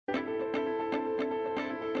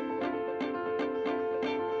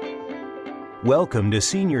Welcome to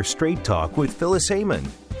Senior Straight Talk with Phyllis Heyman,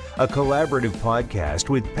 a collaborative podcast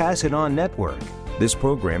with Pass It On Network. This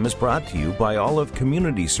program is brought to you by Olive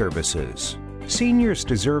Community Services. Seniors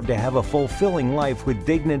deserve to have a fulfilling life with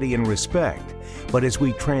dignity and respect, but as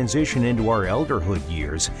we transition into our elderhood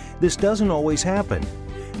years, this doesn't always happen.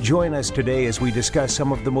 Join us today as we discuss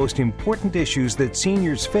some of the most important issues that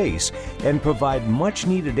seniors face and provide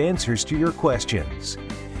much-needed answers to your questions.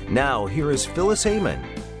 Now, here is Phyllis Heyman.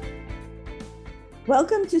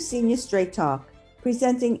 Welcome to Senior Straight Talk,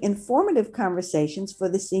 presenting informative conversations for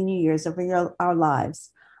the senior years of our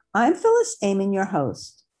lives. I'm Phyllis Heyman, your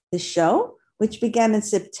host. The show, which began in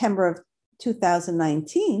September of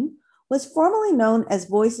 2019, was formerly known as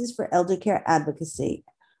Voices for Elder Care Advocacy,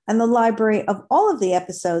 and the library of all of the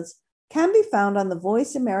episodes can be found on the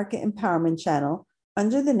Voice America Empowerment channel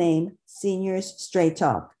under the name Seniors Straight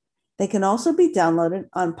Talk. They can also be downloaded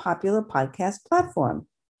on popular podcast platforms.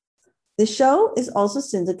 The show is also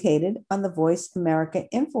syndicated on the Voice America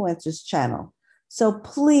Influencers channel, so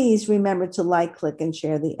please remember to like, click, and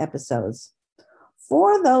share the episodes.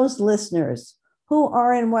 For those listeners who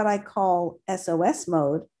are in what I call SOS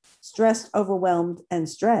mode, stressed, overwhelmed, and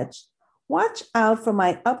stretched, watch out for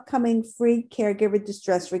my upcoming free Caregiver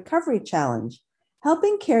Distress Recovery Challenge,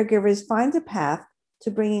 helping caregivers find a path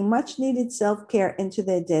to bringing much-needed self-care into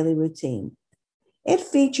their daily routine. It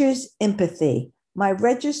features empathy, my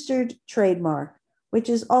registered trademark, which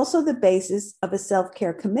is also the basis of a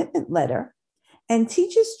self-care commitment letter, and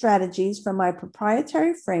teaches strategies from my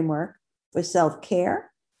proprietary framework for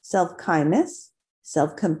self-care, self-kindness,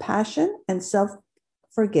 self-compassion, and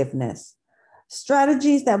self-forgiveness.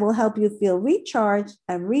 Strategies that will help you feel recharged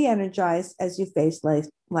and re-energized as you face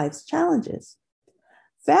life's challenges.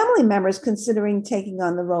 Family members considering taking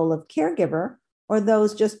on the role of caregiver or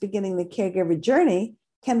those just beginning the caregiver journey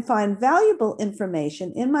can find valuable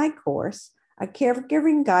information in my course, A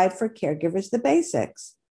Caregiving Guide for Caregivers, The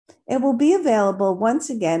Basics. It will be available once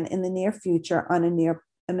again in the near future on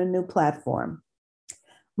a new platform.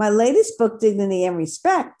 My latest book, Dignity and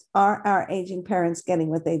Respect, Are Our Aging Parents Getting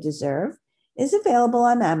What They Deserve?, is available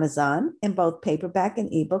on Amazon in both paperback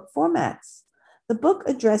and ebook formats. The book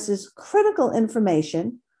addresses critical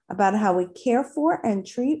information about how we care for and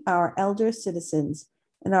treat our elder citizens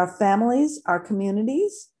in our families, our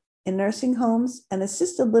communities, in nursing homes, and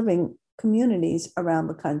assisted living communities around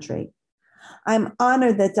the country. I'm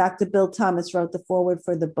honored that Dr. Bill Thomas wrote the foreword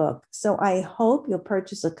for the book, so I hope you'll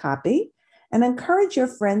purchase a copy and encourage your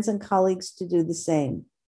friends and colleagues to do the same.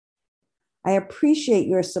 I appreciate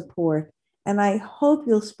your support, and I hope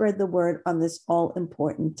you'll spread the word on this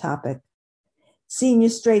all-important topic. Senior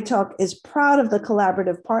Straight Talk is proud of the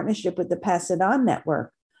collaborative partnership with the Pass It On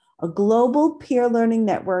Network, a global peer learning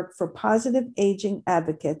network for positive aging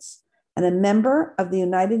advocates, and a member of the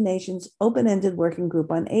United Nations Open-Ended Working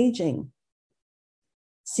Group on Aging.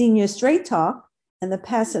 Senior Straight Talk and the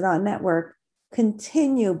Pass It On Network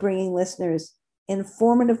continue bringing listeners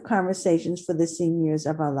informative conversations for the seniors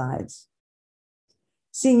of our lives.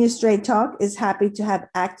 Senior Straight Talk is happy to have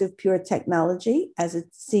Active Pure Technology as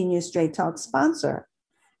its Senior Straight Talk sponsor.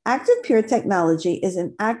 Active Pure Technology is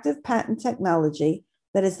an active patent technology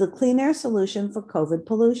that is the clean air solution for COVID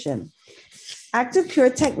pollution. Active Pure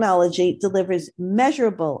Technology delivers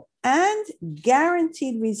measurable and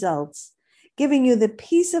guaranteed results, giving you the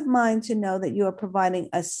peace of mind to know that you are providing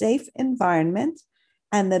a safe environment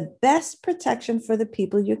and the best protection for the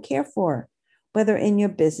people you care for, whether in your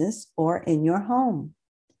business or in your home.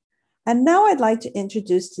 And now I'd like to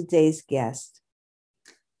introduce today's guest.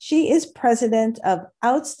 She is president of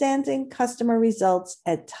Outstanding Customer Results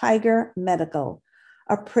at Tiger Medical,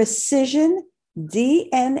 a precision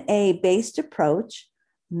DNA-based approach,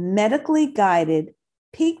 medically guided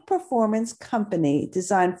peak performance company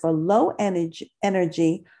designed for low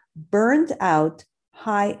energy, burned out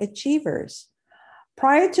high achievers.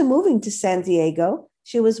 Prior to moving to San Diego,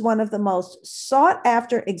 she was one of the most sought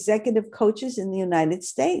after executive coaches in the United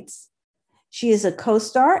States. She is a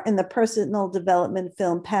co-star in the personal development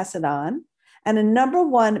film Pass It On and a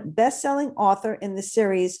 #1 best-selling author in the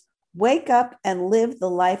series Wake Up and Live the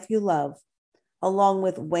Life You Love, along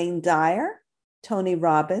with Wayne Dyer, Tony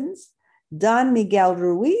Robbins, Don Miguel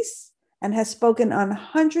Ruiz, and has spoken on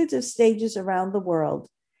hundreds of stages around the world,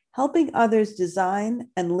 helping others design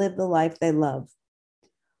and live the life they love.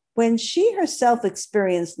 When she herself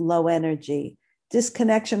experienced low energy,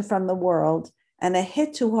 disconnection from the world, and a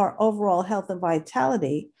hit to her overall health and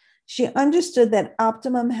vitality, she understood that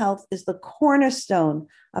optimum health is the cornerstone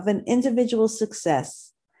of an individual's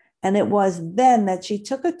success. And it was then that she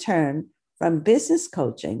took a turn from business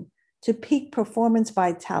coaching to peak performance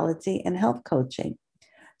vitality and health coaching.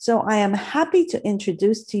 So I am happy to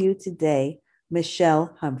introduce to you today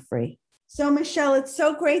Michelle Humphrey. So Michelle, it's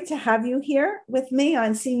so great to have you here with me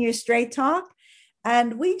on Senior Straight Talk.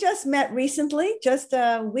 And we just met recently, just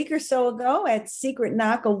a week or so ago at Secret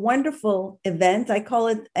Knock, a wonderful event. I call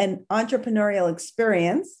it an entrepreneurial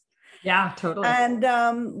experience. Yeah, totally.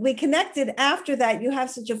 And we connected after that. You have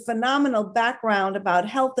such a phenomenal background about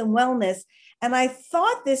health and wellness. And I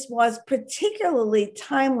thought this was particularly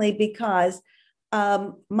timely because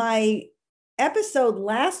my episode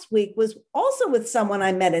last week was also with someone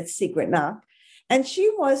I met at Secret Knock. And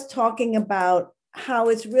she was talking about how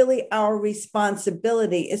it's really our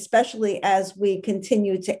responsibility, especially as we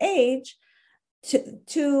continue to age,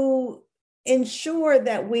 to ensure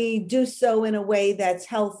that we do so in a way that's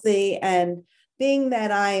healthy. And being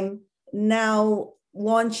that I'm now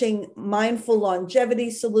launching mindful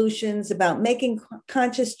longevity solutions about making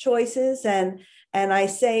conscious choices, and I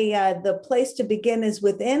say the place to begin is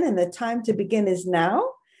within and the time to begin is now.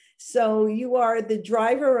 So you are the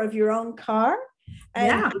driver of your own car.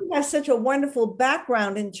 And you have such a wonderful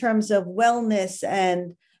background in terms of wellness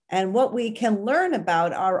and what we can learn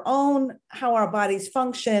about our own, how our bodies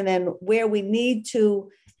function and where we need to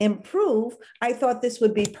improve. I thought this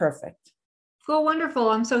would be perfect. Well, wonderful.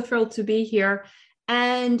 I'm so thrilled to be here.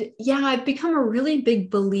 And I've become a really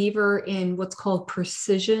big believer in what's called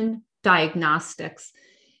precision diagnostics.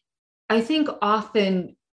 I think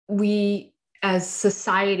often we, as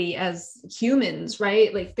society, as humans,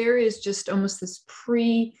 right? Like there is just almost this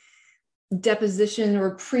pre-deposition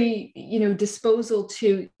or disposal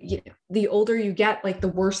to, the older you get, like the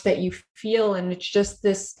worse that you feel. And it's just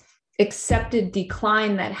this accepted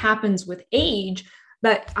decline that happens with age.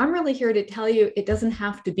 But I'm really here to tell you, it doesn't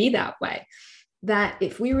have to be that way. That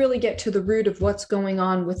if we really get to the root of what's going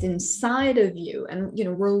on within inside of you, and,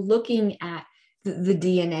 we're looking at the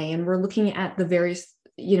DNA and we're looking at the various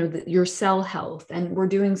your cell health, and we're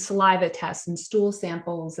doing saliva tests and stool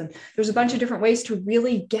samples. And there's a bunch of different ways to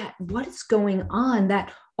really get what is going on,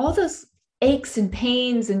 that all those aches and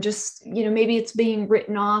pains and just, maybe it's being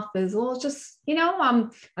written off as, well, just, I'm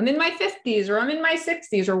in my 50s or I'm in my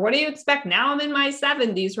 60s, or what do you expect? Now I'm in my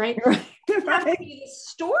 70s, right? Right. It has to be the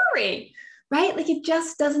story, right? Like it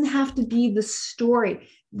just doesn't have to be the story.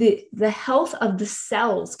 The health of the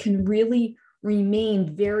cells can really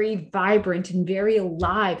remain very vibrant and very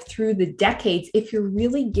alive through the decades if you're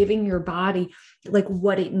really giving your body like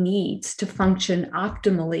what it needs to function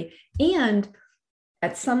optimally, and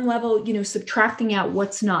at some level, subtracting out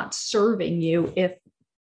what's not serving you if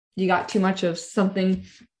you got too much of something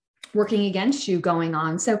working against you going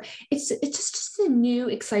on. So it's just a new,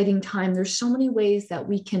 exciting time. There's so many ways that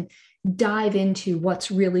we can dive into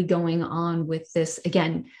what's really going on with this,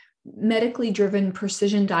 again, medically driven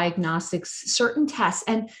precision diagnostics, certain tests.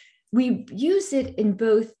 And we use it in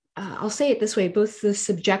both, I'll say it this way, both the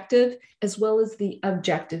subjective as well as the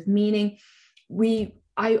objective, meaning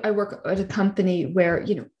I work at a company where,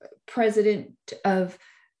 president of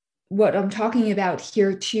what I'm talking about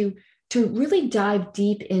here to really dive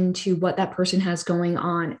deep into what that person has going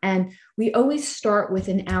on. And we always start with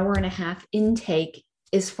an hour and a half intake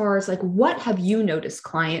as far as like, what have you noticed,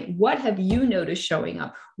 client? What have you noticed showing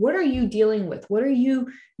up? What are you dealing with? What are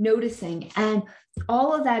you noticing? And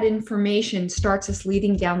all of that information starts us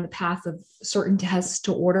leading down the path of certain tests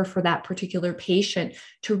to order for that particular patient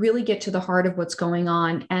to really get to the heart of what's going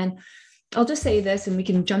on. And I'll just say this, and we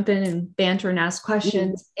can jump in and banter and ask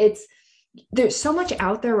questions. There's so much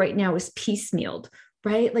out there right now is piecemealed,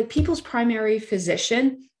 right? Like people's primary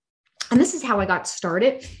physician, and this is how I got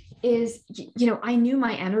started, is, I knew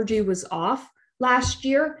my energy was off last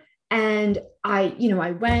year. And I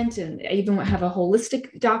went, and I even have a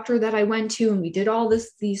holistic doctor that I went to, and we did all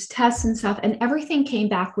these tests and stuff, and everything came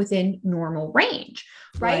back within normal range,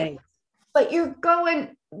 right? But you're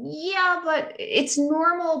going, but it's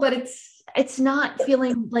normal, but it's not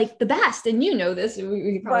feeling like the best. And this,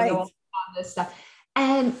 we probably know all this stuff.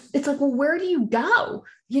 And it's like, well, where do you go?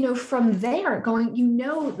 From there going,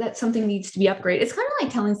 that something needs to be upgraded. It's kind of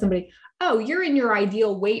like telling somebody, oh, you're in your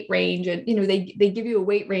ideal weight range. And, they give you a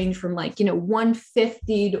weight range from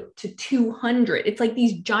 150 to 200. It's like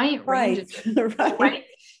these giant ranges. Right.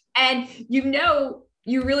 And, you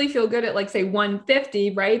really feel good at say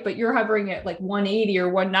 150, right? But you're hovering at 180 or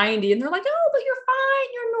 190. And they're like, oh, but you're fine.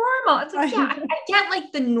 You're normal. It's like, I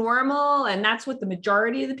get the normal. And that's what the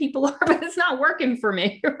majority of the people are, but it's not working for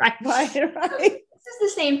me. Right. Right. This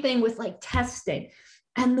is the same thing with testing.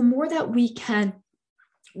 And the more that we can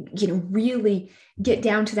really get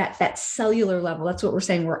down to that cellular level. That's what we're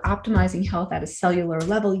saying. We're optimizing health at a cellular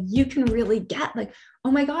level. You can really get like,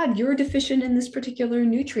 oh my God, you're deficient in this particular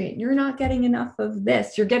nutrient. You're not getting enough of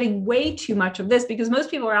this. You're getting way too much of this, because most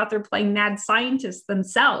people are out there playing mad scientists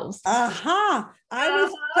themselves. Aha. I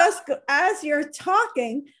was just, as you're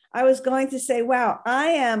talking, I was going to say, wow, I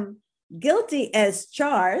am guilty as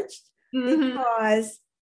charged, because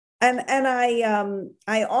and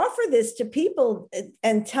I offer this to people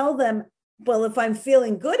and tell them, well, if I'm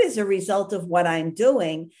feeling good as a result of what I'm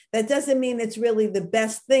doing, that doesn't mean it's really the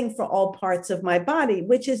best thing for all parts of my body,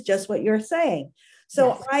 which is just what you're saying. So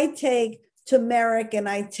yes. I take turmeric and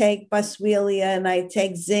I take boswellia and I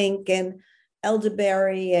take zinc and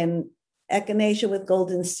elderberry and echinacea with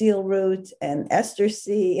golden seal root and ester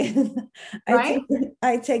C. Right.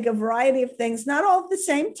 I take a variety of things, not all at the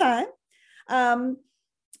same time.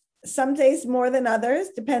 Some days more than others,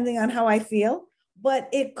 depending on how I feel. But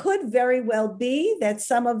it could very well be that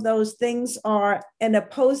some of those things are an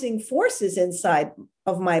opposing forces inside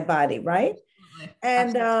of my body, right?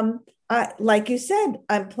 Absolutely. And like you said,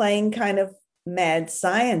 I'm playing kind of mad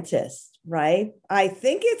scientist, right? I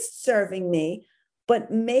think it's serving me,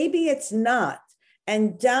 but maybe it's not.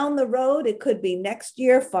 And down the road, it could be next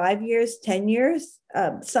year, 5 years, 10 years,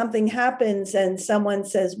 something happens and someone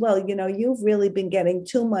says, well, you've really been getting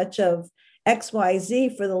too much of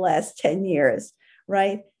XYZ for the last 10 years,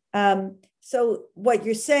 right? So what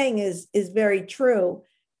you're saying is very true.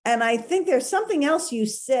 And I think there's something else you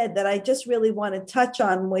said that I just really want to touch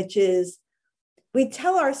on, which is we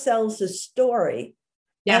tell ourselves a story.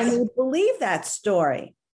 Yes. And we believe that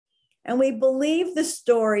story. And we believe the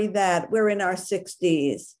story that we're in our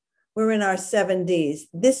 60s, we're in our 70s.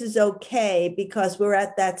 This is okay because we're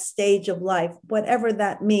at that stage of life, whatever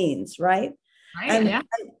that means, right? Right.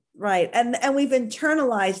 Right. And we've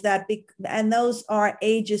internalized that, and those are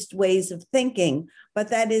ageist ways of thinking, but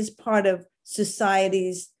that is part of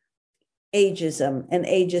society's ageism and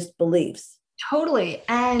ageist beliefs. Totally.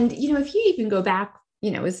 And, if you even go back,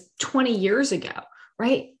 it was 20 years ago,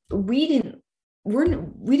 right? We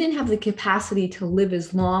didn't have the capacity to live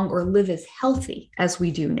as long or live as healthy as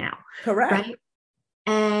we do now. Correct. Right?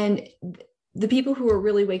 And the people who are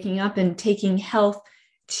really waking up and taking health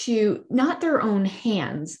to not their own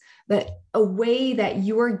hands, but a way that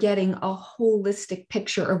you're getting a holistic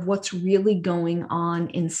picture of what's really going on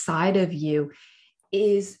inside of you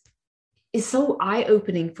is so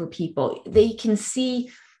eye-opening for people. They can see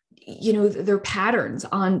their patterns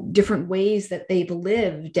on different ways that they've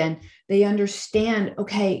lived, and they understand,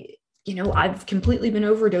 okay, I've completely been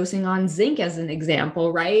overdosing on zinc as an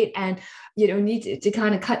example, right? And, need to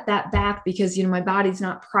kind of cut that back because, my body's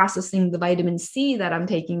not processing the vitamin C that I'm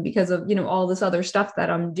taking because of, all this other stuff that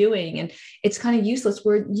I'm doing. And it's kind of useless,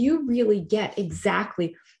 where you really get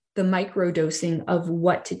exactly the micro dosing of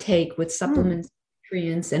what to take with supplements,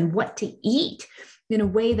 nutrients, and what to eat in a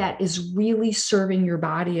way that is really serving your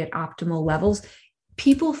body at optimal levels.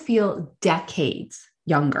 People feel decades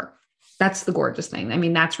younger. That's the gorgeous thing. I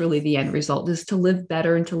mean, that's really the end result, is to live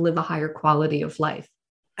better and to live a higher quality of life.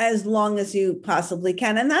 As long as you possibly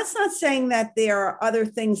can. And that's not saying that there are other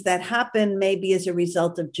things that happen maybe as a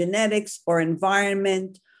result of genetics or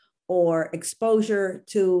environment or exposure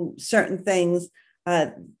to certain things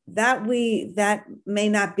that may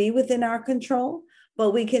not be within our control,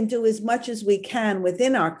 but we can do as much as we can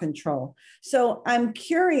within our control. So I'm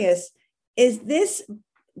curious, is this,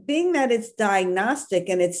 being that it's diagnostic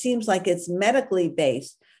and it seems like it's medically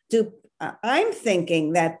based, I'm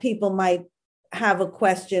thinking that people might have a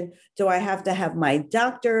question, do I have to have my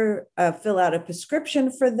doctor fill out a prescription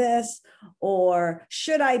for this? Or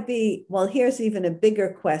should I be, well, here's even a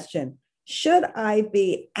bigger question. Should I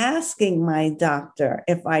be asking my doctor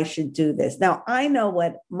if I should do this? Now, I know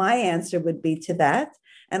what my answer would be to that,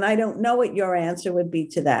 and I don't know what your answer would be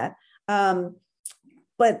to that.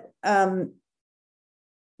 But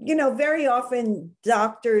very often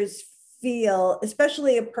doctors feel,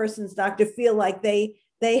 especially a person's doctor, feel like they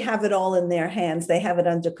have it all in their hands. They have it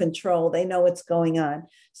under control. They know what's going on.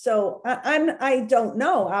 So I don't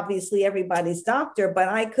know, obviously, everybody's doctor, but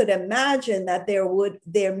I could imagine that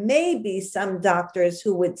there may be some doctors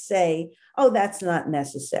who would say, oh, that's not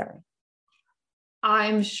necessary.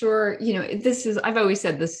 I'm sure, I've always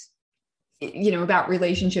said this, about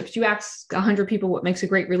relationships. You ask 100 people what makes a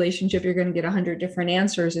great relationship, you're going to get 100 different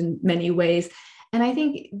answers in many ways. And I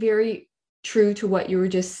think very true to what you were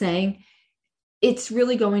just saying, it's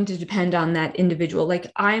really going to depend on that individual.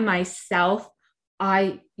 Like I myself,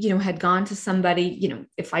 had gone to somebody,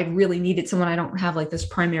 if I really needed someone, I don't have like this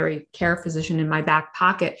primary care physician in my back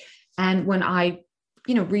pocket. And when I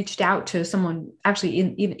reached out to someone actually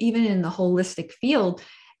even in the holistic field,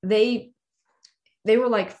 they were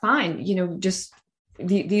like, fine, just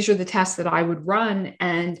these are the tests that I would run.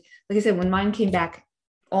 And like I said, when mine came back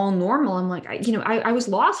all normal, I'm like, I was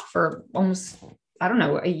lost for almost, I don't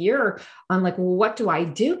know, a year. I'm like, well, what do I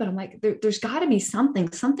do? But I'm like, there's got to be something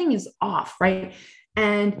is off. Right.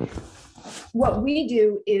 And what we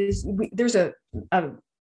do is there's a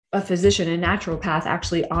physician, a naturopath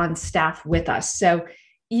actually on staff with us. So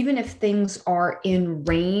even if things are in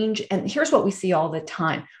range, and here's what we see all the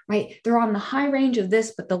time, right? They're on the high range of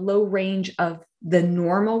this, but the low range of the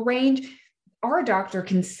normal range, our doctor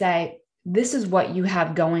can say, this is what you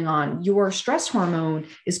have going on. Your stress hormone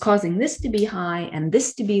is causing this to be high and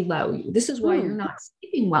this to be low. This is why you're not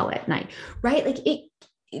sleeping well at night, right? Like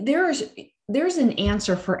there's an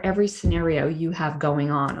answer for every scenario you have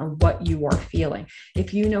going on what you are feeling.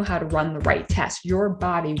 If you know how to run the right test, your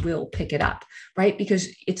body will pick it up, right? Because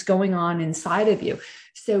it's going on inside of you.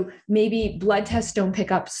 So maybe blood tests don't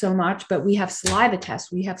pick up so much, but we have saliva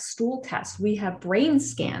tests, we have stool tests, we have brain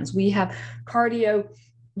scans, we have cardio,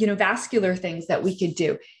 vascular things that we could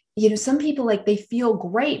do. Some people they feel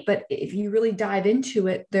great, but if you really dive into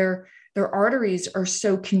it, their arteries are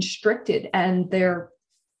so constricted and they're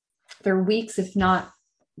weeks, if not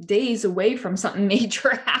days away from something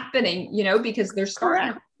major happening, because they're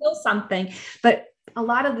starting to feel something. But a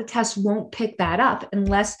lot of the tests won't pick that up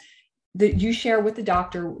unless you share with the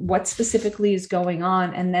doctor what specifically is going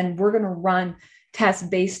on. And then we're going to run tests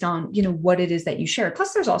based on, what it is that you share.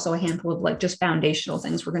 Plus there's also a handful of just foundational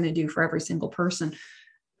things we're going to do for every single person.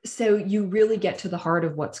 So you really get to the heart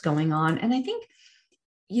of what's going on. And I think,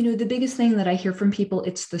 the biggest thing that I hear from people,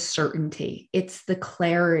 it's the certainty, it's the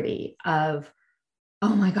clarity of,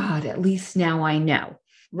 oh my God, at least now I know.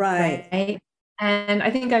 Right. And I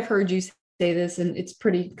think I've heard you say this, and it's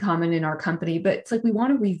pretty common in our company, but it's we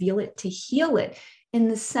want to reveal it to heal it, in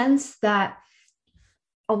the sense that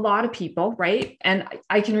a lot of people, right? And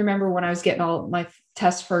I can remember when I was getting all my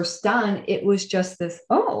tests first done, it was just this,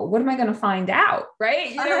 oh, what am I going to find out?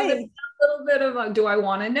 Right. A little bit of do I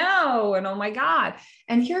want to know? And oh my God.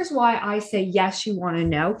 And here's why I say, yes, you want to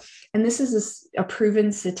know. And this is a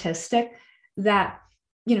proven statistic that,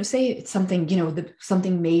 say it's something,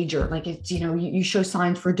 something major, like it's, you show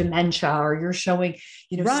signs for dementia, or you're showing,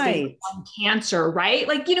 stage 1 cancer, right?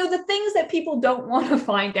 The things that people don't want to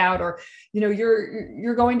find out, or,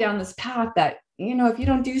 you're going down this path that, if you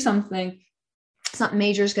don't do something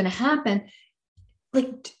major is going to happen.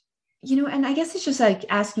 And I guess it's just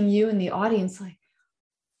asking you and the audience,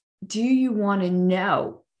 do you want to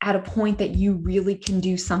know at a point that you really can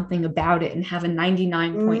do something about it and have a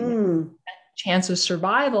 99.9% chance of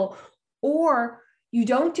survival, or you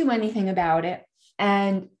don't do anything about it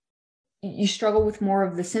and you struggle with more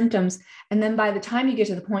of the symptoms. And then by the time you get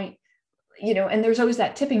to the point, and there's always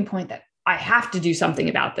that tipping point that I have to do something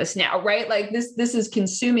about this now, right? This is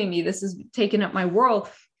consuming me. This is taking up my world.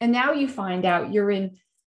 And now you find out you're in,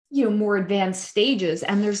 more advanced stages,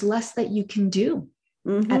 and there's less that you can do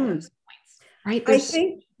at those points, right? There's I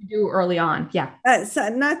think to do early on. Yeah. So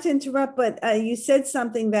not to interrupt, but you said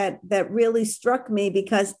something that really struck me,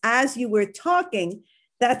 because as you were talking,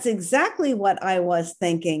 that's exactly what I was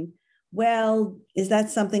thinking. Well, is that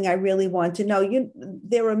something I really want to know?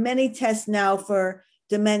 There are many tests now for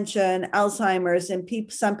dementia and Alzheimer's,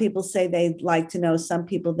 and some people say they'd like to know. Some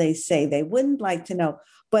people, they say they wouldn't like to know.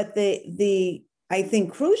 But the I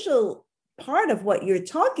think crucial part of what you're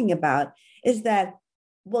talking about is that,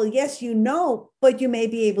 well, yes, but you may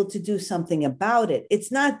be able to do something about it.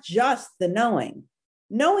 It's not just the knowing.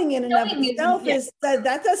 Knowing in and of itself is that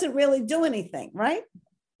doesn't really do anything, right?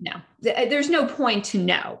 No, there's no point to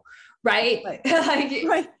know, right?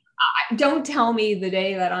 Right. Don't tell me the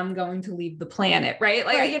day that I'm going to leave the planet, right?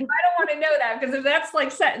 I don't want to know that, because if that's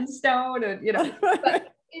set in stone, and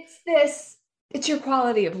but it's your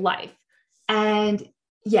quality of life. And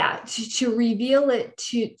to reveal it,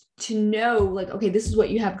 to know okay, this is what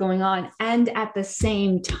you have going on. And at the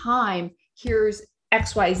same time, here's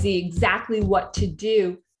XYZ, exactly what to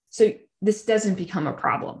do. So this doesn't become a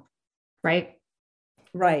problem. Right.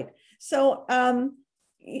 Right. So, as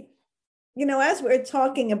we're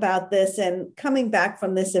talking about this and coming back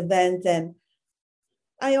from this event, and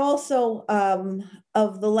I also,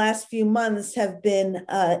 of the last few months, have been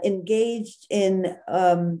engaged in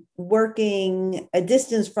working a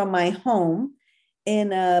distance from my home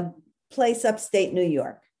in a place upstate New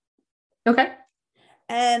York. Okay.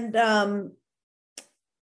 And,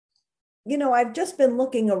 I've just been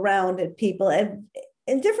looking around at people, and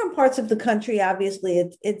in different parts of the country,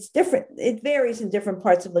 obviously it's different. It varies in different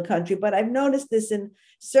parts of the country, but I've noticed this in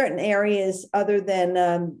certain areas other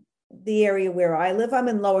than the area where I live. I'm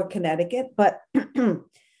in Lower Connecticut, but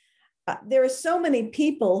there are so many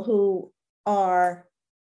people who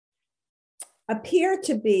appear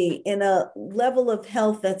to be in a level of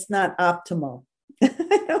health that's not optimal.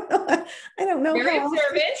 I don't know. Very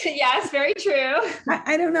observant. Yes, very true.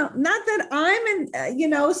 I don't know. Not that I'm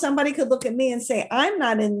in, somebody could look at me and say, I'm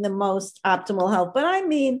not in the most optimal health, but I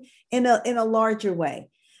mean, in a larger way.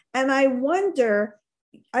 And I wonder,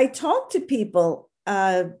 I talk to people,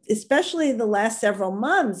 especially the last several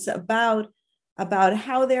months about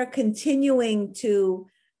how they're continuing to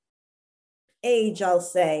age, I'll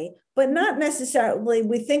say, but not necessarily.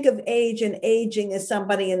 We think of age and aging as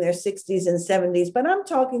somebody in their 60s and 70s, but I'm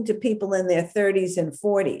talking to people in their 30s and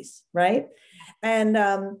 40s, right? And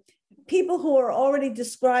people who are already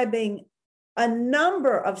describing a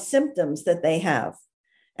number of symptoms that they have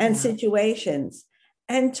and situations,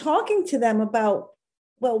 and talking to them about,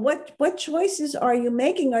 well, what choices are you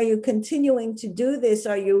making? Are you continuing to do this?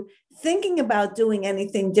 Are you thinking about doing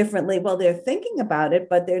anything differently? Well, they're thinking about it,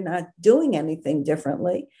 but they're not doing anything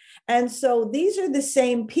differently. And so these are the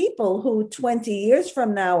same people who 20 years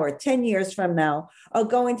from now or 10 years from now are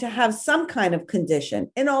going to have some kind of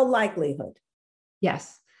condition in all likelihood.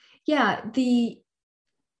 Yes. Yeah. The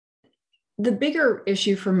bigger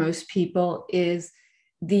issue for most people is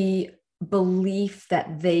the belief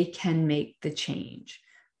that they can make the change,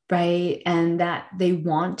 right? And that they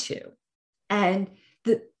want to. And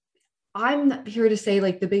I'm here to say,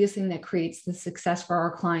 like, the biggest thing that creates the success for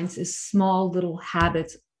our clients is small little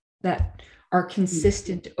habits that are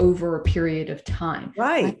consistent over a period of time.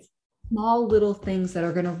 Right. Like small little things that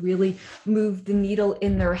are going to really move the needle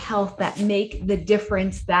in their health, that make the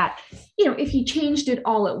difference. That, if you changed it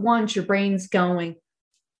all at once, your brain's going,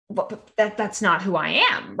 but that's not who I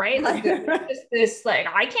am, right? Like this, like,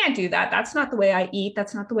 I can't do that. That's not the way I eat.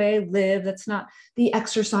 That's not the way I live. That's not the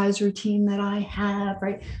exercise routine that I have,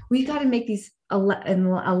 right? We got to make these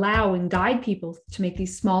allow and guide people to make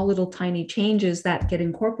these small little tiny changes that get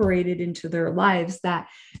incorporated into their lives, that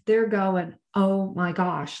they're going, oh my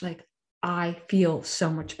gosh, like, I feel so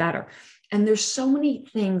much better. And there's so many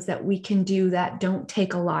things that we can do that don't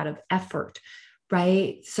take a lot of effort.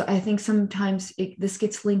 Right. So I think sometimes this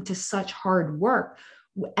gets linked to such hard work.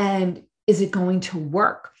 And is it going to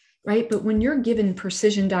work? Right. But when you're given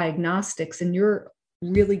precision diagnostics and you're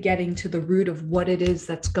really getting to the root of what it is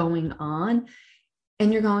that's going on,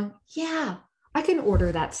 and you're going, yeah, I can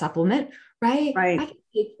order that supplement. Right. Right. I can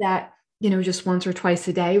take that, just once or twice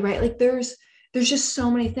a day. Right. Like there's just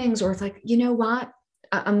so many things. Or it's like, you know what?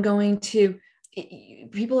 I'm going to.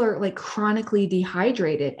 People are like chronically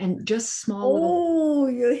dehydrated, and just small.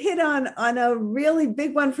 You hit on a really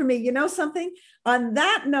big one for me. You know something? On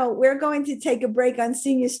that note, we're going to take a break on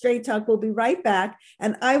Senior Straight Talk. We'll be right back.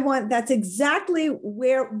 And that's exactly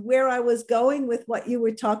where I was going with what you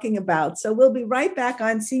were talking about. So we'll be right back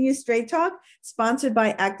on Senior Straight Talk, sponsored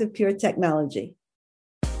by Active Pure Technology.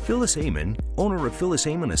 Phyllis Amon, owner of Phyllis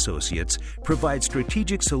Amon Associates, provides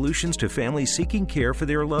strategic solutions to families seeking care for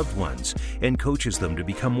their loved ones and coaches them to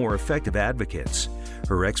become more effective advocates.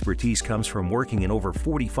 Her expertise comes from working in over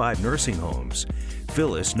 45 nursing homes.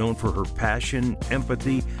 Phyllis, known for her passion,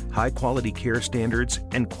 empathy, high-quality care standards,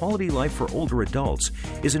 and quality life for older adults,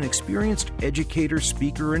 is an experienced educator,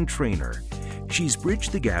 speaker, and trainer. She's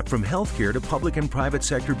bridged the gap from healthcare to public and private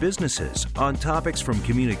sector businesses on topics from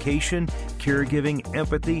communication, caregiving,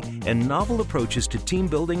 empathy, and novel approaches to team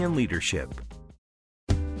building and leadership.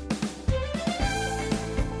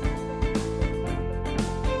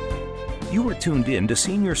 You are tuned in to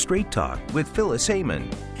Senior Straight Talk with Phyllis Amon.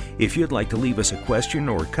 If you'd like to leave us a question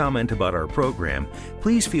or comment about our program,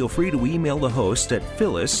 please feel free to email the host at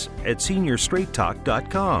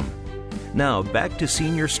phyllis@seniorstraighttalk.com. Now back to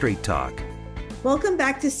Senior Straight Talk. Welcome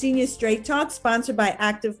back to Senior Straight Talk, sponsored by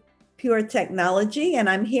Active Pure Technology. And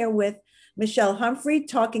I'm here with Michelle Humphrey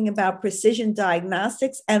talking about precision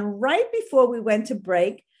diagnostics. And right before we went to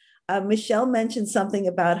break, Michelle mentioned something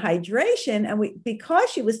about hydration. And because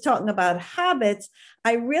she was talking about habits,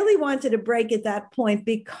 I really wanted to break at that point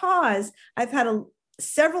because I've had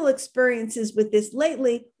several experiences with this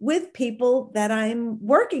lately with people that I'm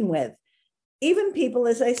working with. Even people,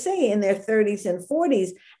 as I say, in their 30s and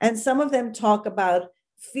 40s, and some of them talk about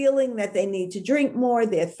feeling that they need to drink more,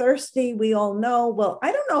 they're thirsty. We all know, well,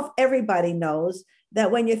 I don't know if everybody knows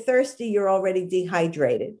that when you're thirsty, you're already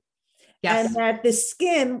dehydrated. Yes. And that the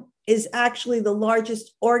skin is actually the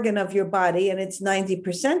largest organ of your body, and it's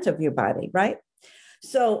 90% of your body, right?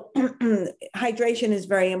 So hydration is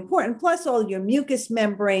very important. Plus all your mucous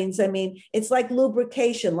membranes. I mean, it's like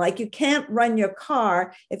lubrication. Like you can't run your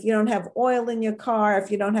car if you don't have oil in your car, if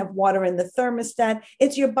you don't have water in the thermostat.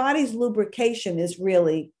 It's your body's lubrication is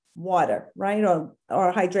really water, right? Or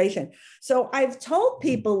hydration. So I've told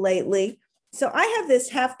people lately, so I have this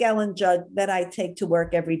half-gallon jug that I take to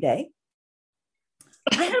work every day.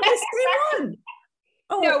 I have the same one.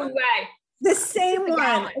 Oh, no way. The same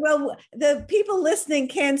one. Well, the people listening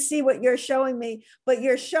can't see what you're showing me, but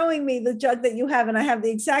you're showing me the jug that you have, and I have the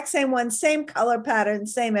exact same one, same color pattern,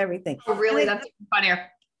 same everything. Oh, really? That's funnier.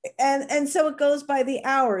 And so it goes by the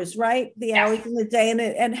hours, right? The hours in the day,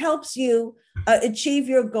 and helps you achieve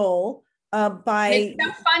your goal by. It's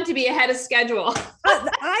so fun to be ahead of schedule.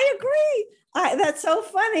 I agree. That's so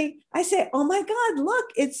funny. I say, oh my God, look,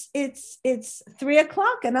 it's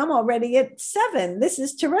 3:00 and I'm already at 7. This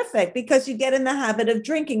is terrific because you get in the habit of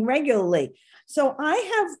drinking regularly. So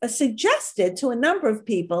I have suggested to a number of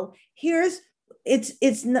people,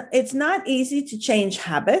 it's not easy to change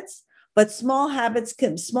habits, but small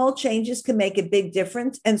changes can make a big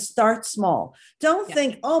difference, and start small. Don't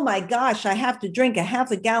think, oh my gosh, I have to drink a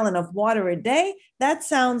half a gallon of water a day. That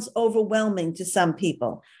sounds overwhelming to some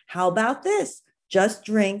people. How about this? Just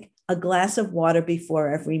drink a glass of water before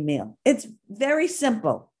every meal. It's very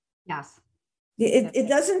simple. Yes. It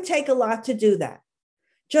doesn't take a lot to do that.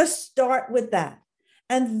 Just start with that.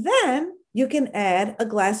 And then you can add a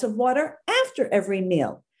glass of water after every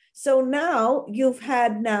meal. So now you've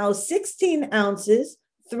had 16 ounces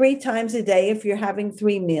 3 times a day if you're having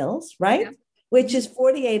 3 meals, right? Yeah. Which is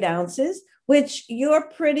 48 ounces, which you're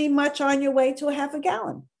pretty much on your way to a half a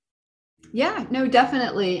gallon. Yeah, no,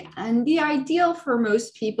 definitely. And the ideal for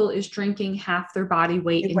most people is drinking half their body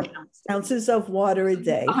weight in ounces of water a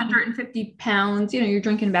day. 150 pounds, you're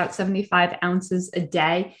drinking about 75 ounces a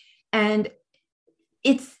day. And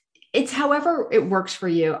it's however it works for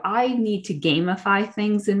you. I need to gamify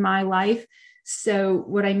things in my life. So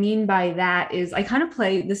what I mean by that is I kind of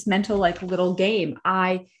play this mental like little game.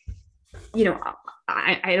 I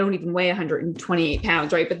don't even weigh 128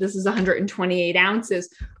 pounds, right? But this is 128 ounces.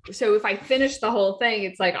 So if I finish the whole thing,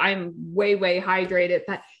 it's like I'm way, way hydrated.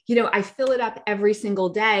 But, I fill it up every single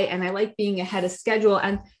day, and I like being ahead of schedule.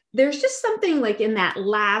 And there's just something like in that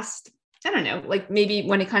last, I don't know, like maybe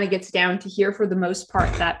when it kind of gets down to here for the most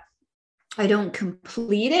part that I don't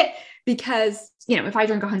complete it because, if I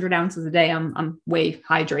drink 100 ounces a day, I'm way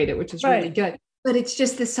hydrated, which is really good. But it's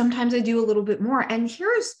just that sometimes I do a little bit more. And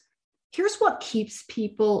here's what keeps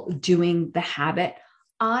people doing the habit.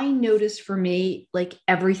 I notice for me, like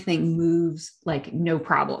everything moves like no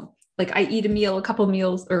problem. Like I eat a meal, a couple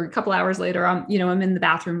hours later, I'm in the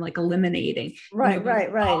bathroom, like eliminating. Right.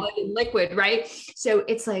 Liquid, right? So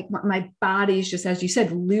it's like my body's just, as you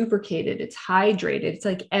said, lubricated. It's hydrated. It's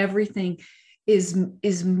like everything is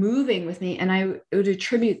moving with me. And I would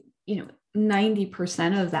attribute,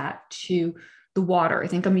 90% of that to the water. I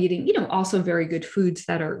think I'm eating, also very good foods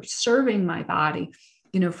that are serving my body,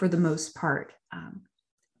 for the most part.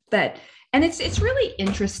 And it's really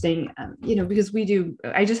interesting, because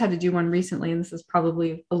I just had to do one recently, and this is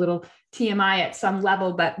probably a little TMI at some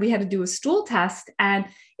level, but we had to do a stool test, and,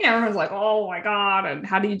 everyone's like, oh my God, and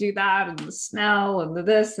how do you do that? And the smell and the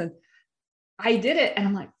this, and I did it. And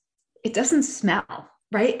I'm like, it doesn't smell,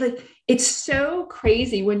 right? Like it's so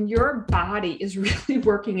crazy when your body is really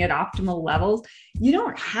working at optimal levels. You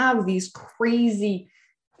don't have these crazy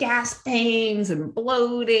gas pains and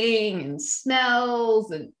bloating and smells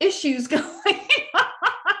and issues going on.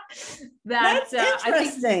 That's interesting. I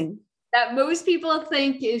think that most people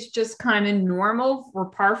think is just kind of normal or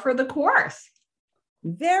par for the course.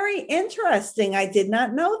 Very interesting. I did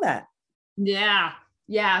not know that. Yeah.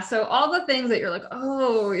 Yeah. So all the things that you're like,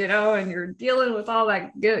 oh, and you're dealing with all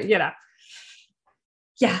that good, yeah,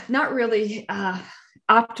 not really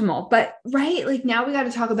optimal, but right. Like now we got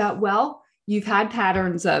to talk about, you've had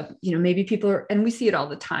patterns of, maybe people are, and we see it all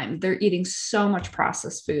the time. They're eating so much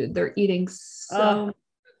processed food. They're eating so,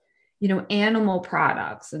 animal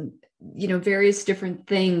products and, various different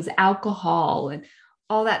things, alcohol and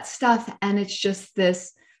all that stuff. And it's just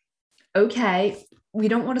this, okay, we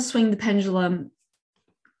don't want to swing the pendulum,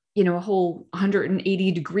 a whole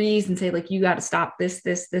 180 degrees and say like, you got to stop this,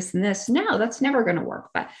 and this. No, that's never going to work.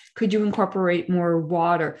 But could you incorporate more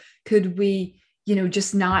water? Could we,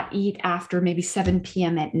 just not eat after maybe 7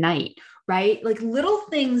 p.m. at night, right? Like little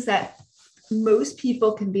things that most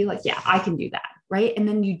people can be like, yeah, I can do that. Right. And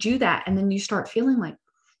then you do that. And then you start feeling like,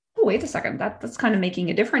 oh, wait a second, that's kind of making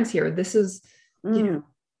a difference here. This is,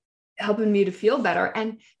 helping me to feel better.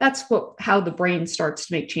 And that's how the brain starts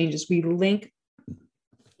to make changes. We link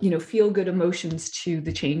feel good emotions to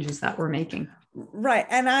the changes that we're making. Right.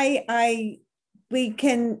 And we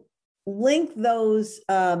can link those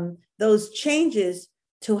changes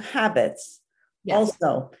to habits. Yes.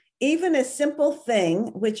 Also, even a simple thing,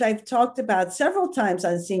 which I've talked about several times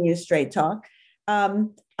on Senior Straight Talk.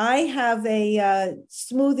 I have a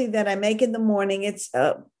smoothie that I make in the morning. It's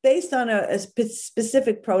based on a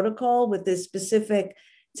specific protocol with this specific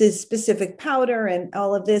powder and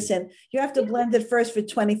all of this. And you have to blend it first for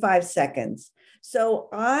 25 seconds. So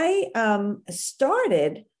I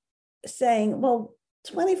started saying, well,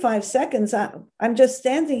 25 seconds, I'm just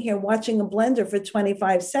standing here watching a blender for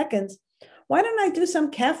 25 seconds. Why don't I do some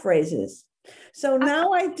calf raises? So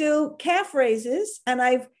now I do calf raises,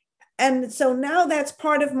 and so now that's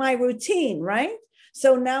part of my routine, right?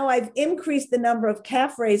 So now I've increased the number of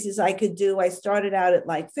calf raises I could do. I started out at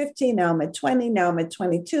like 15, now I'm at 20, now I'm at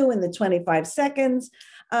 22 in the 25 seconds.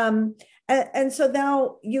 And so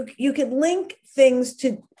now you can link things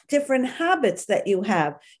to different habits that you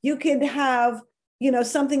have. You could have,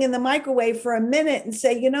 something in the microwave for a minute and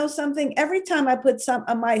say, something, every time I put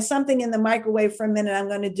something in the microwave for a minute, I'm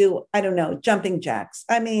going to do, I don't know, jumping jacks.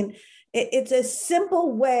 I mean, it's a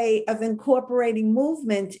simple way of incorporating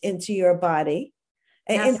movement into your body,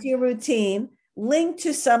 yes, into your routine, linked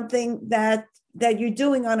to something that you're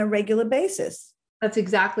doing on a regular basis. That's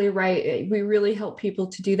exactly right. We really help people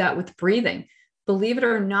to do that with breathing. Believe it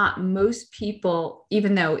or not, most people,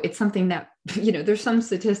 even though it's something that, there's some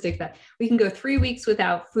statistic that we can go 3 weeks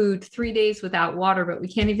without food, 3 days without water, but we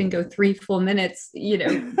can't even go 3 full minutes,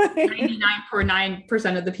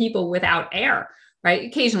 99.9% of the people without air, right?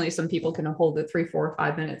 Occasionally some people can hold it 3, 4, or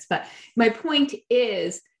 5 minutes. But my point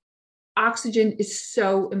is, oxygen is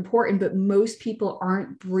so important, but most people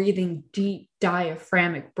aren't breathing deep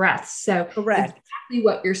diaphragmatic breaths. So correct, exactly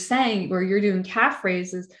what you're saying, where you're doing calf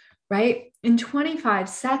raises, right? In 25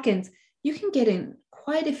 seconds, you can get in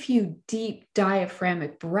quite a few deep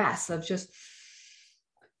diaphragmatic breaths of just.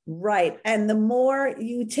 Right. And the more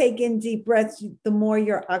you take in deep breaths, the more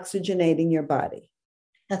you're oxygenating your body.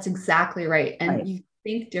 That's exactly right. And right, you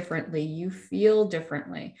think differently, you feel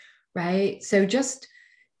differently, right? So just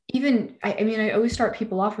even, I always start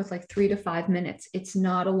people off with like 3 to 5 minutes. It's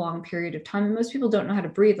not a long period of time. And most people don't know how to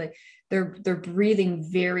breathe. Like they're breathing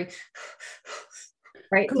very,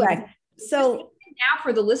 right? Correct. So now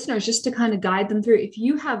for the listeners, just to kind of guide them through, if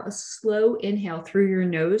you have a slow inhale through your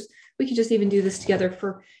nose, we could just even do this together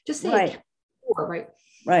for just say right, 4, right?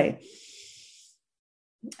 Right.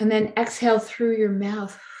 And then exhale through your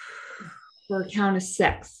mouth for a count of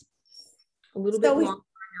 6. A little bit longer on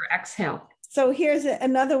your exhale. So here's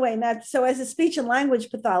another way. So as a speech and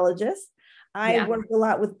language pathologist, I work a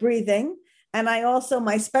lot with breathing. And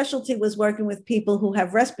my specialty was working with people who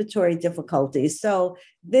have respiratory difficulties. So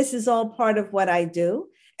this is all part of what I do.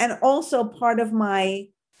 And also part of my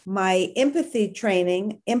empathy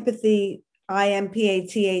training, empathy,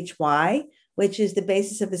 IMPATHY, which is the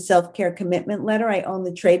basis of the self-care commitment letter. I own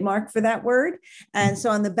the trademark for that word. And so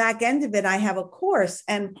on the back end of it, I have a course,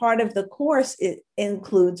 and part of the course, it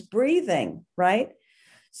includes breathing, right?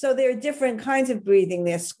 So there are different kinds of breathing.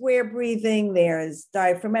 There's square breathing, there's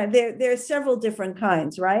diaphragmatic, there are several different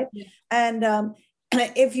kinds, right? Yeah. And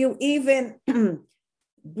if you even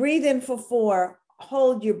breathe in for 4,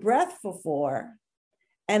 hold your breath for 4,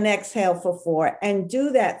 and exhale for 4, and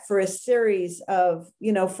do that for a series of,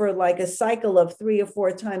 for like a cycle of 3 or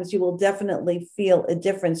 4 times, you will definitely feel a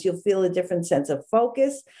difference. You'll feel a different sense of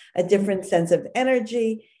focus, a different sense of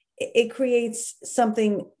energy. It creates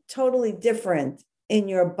something totally different in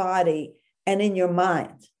your body and in your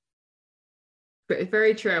mind.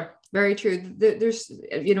 Very true. Very true. There's,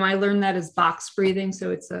 I learned that as box breathing.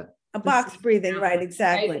 So it's a box breathing, right?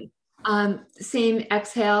 Exactly. Right? Same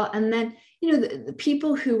exhale. And then, the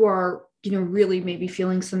people who are, really maybe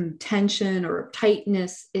feeling some tension or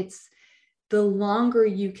tightness, it's the longer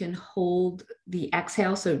you can hold the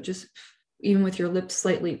exhale. So just even with your lips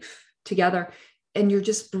slightly together, and you're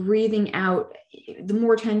just breathing out, the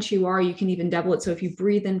more tense you are, you can even double it. So if you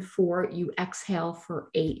breathe in 4, you exhale for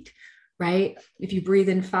 8, right? If you breathe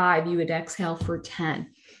in 5, you would exhale for 10.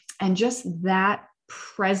 And just that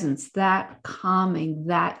presence, that calming,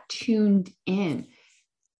 that tuned in,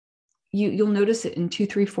 you'll notice it in 2,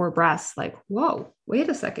 3, 4 breaths, like, whoa, wait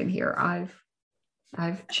a second here.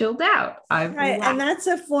 I've chilled out. I've right. Relaxed. And that's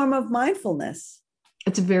a form of mindfulness.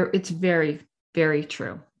 It's very, very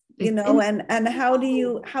true. And how do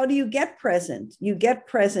you get present? You get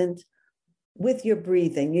present with your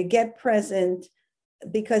breathing. You get present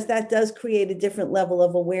because that does create a different level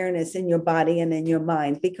of awareness in your body and in your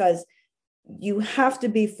mind, because you have to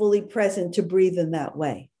be fully present to breathe in that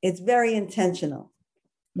way. It's very intentional.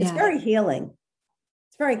 It's Yeah. very healing.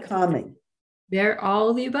 It's very calming. They're all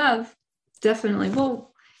of the above. Definitely.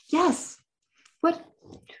 Well, yes.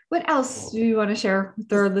 What else do you want to share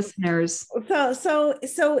with our listeners?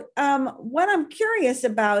 What I'm curious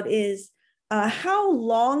about is how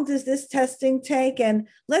long does this testing take? And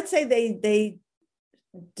let's say they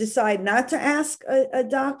decide not to ask a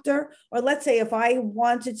doctor, or let's say if I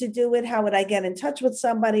wanted to do it, how would I get in touch with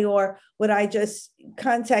somebody? Or would I just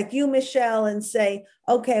contact you, Michelle, and say,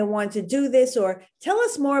 okay, I want to do this? Or tell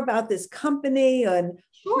us more about this company and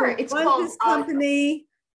Sure. It's called this company.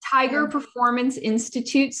 Tiger Performance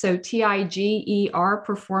Institute. So TIGER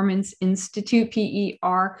Performance Institute,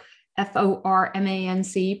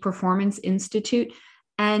 PERFORMANC Performance Institute.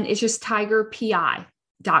 And it's just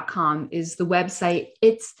tigerpi.com is the website.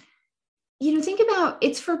 It's, think about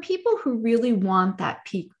it's for people who really want that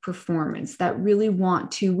peak performance, that really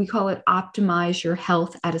want to, we call it optimize your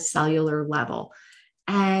health at a cellular level.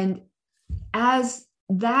 And as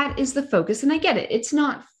that is the focus, and I get it, it's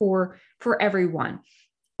not for everyone.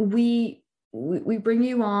 We bring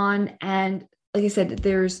you on, and like I said,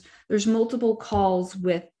 there's multiple calls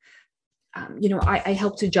with, I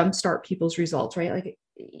help to jumpstart people's results, right? Like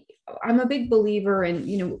I'm a big believer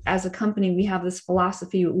in, as a company, we have this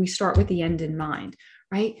philosophy, we start with the end in mind,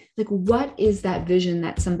 right? Like what is that vision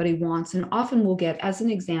that somebody wants? And often we'll get, as an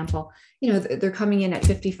example, they're coming in at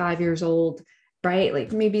 55 years old, right?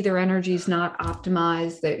 Like maybe their energy is not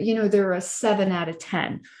optimized. They're a 7 out of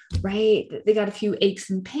 10, right? They got a few aches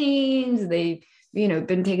and pains. They've,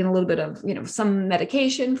 been taking a little bit of, some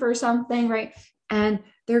medication for something, right? And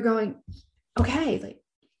they're going, okay, like,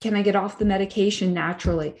 can I get off the medication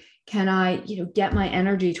naturally? Can I, get my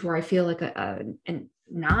energy to where I feel like a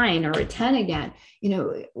 9 or a 10 again?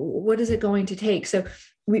 What is it going to take? So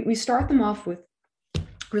we start them off with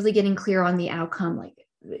really getting clear on the outcome, like,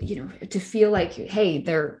 to feel like, hey,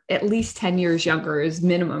 they're at least 10 years younger is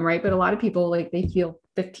minimum, right? But a lot of people, like, they feel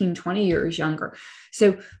 15, 20 years younger.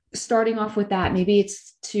 So starting off with that, maybe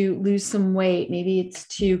it's to lose some weight, maybe it's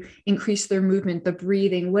to increase their movement, the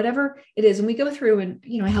breathing, whatever it is. And we go through and,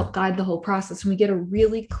 I help guide the whole process, and we get a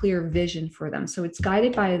really clear vision for them. So it's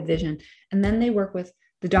guided by a vision. And then they work with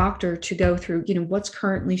the doctor to go through, what's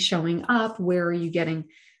currently showing up, where are you getting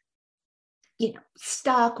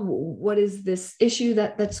stuck, what is this issue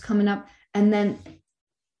that's coming up? And then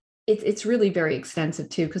it's really very extensive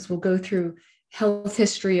too, because we'll go through health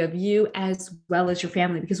history of you as well as your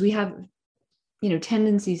family, because we have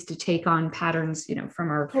tendencies to take on patterns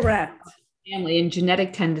from our correct family and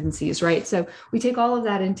genetic tendencies, right? So we take all of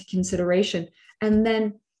that into consideration, and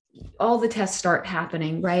then all the tests start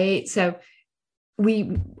happening, right? So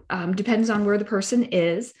we depends on where the person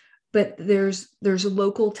is, but there's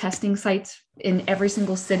local testing sites in every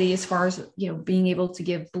single city as far as, being able to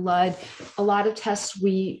give blood. A lot of tests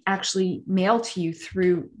we actually mail to you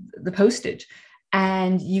through the postage,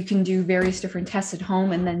 and you can do various different tests at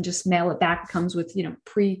home and then just mail it back. It comes with,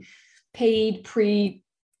 prepaid,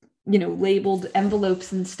 labeled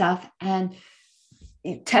envelopes and stuff. And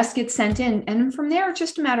test gets sent in. And from there, it's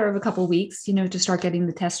just a matter of a couple of weeks, to start getting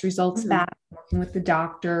the test results back, working with the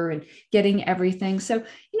doctor and getting everything. So,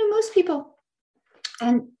 most people,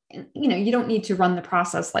 and, you don't need to run the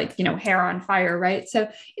process like, hair on fire, right? So,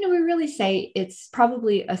 we really say it's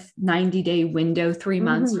probably a 90-day window, 3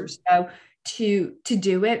 months or so to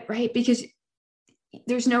do it, right? Because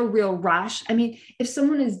there's no real rush. I mean, if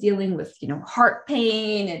someone is dealing with, heart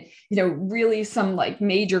pain and, really some like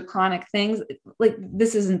major chronic things, like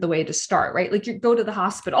this isn't the way to start, right? Like you go to the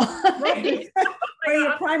hospital. Right. Or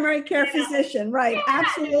your primary care physician. Right. Yeah.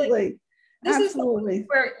 Absolutely. This Absolutely. Is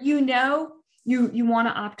where, you want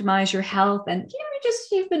to optimize your health, and,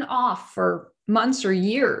 you've been off for months or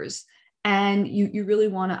years, and you really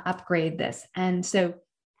want to upgrade this. And so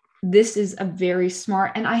this is a very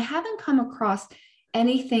smart, and I haven't come across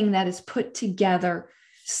anything that is put together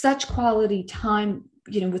such quality time,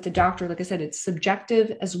 with the doctor. Like I said, it's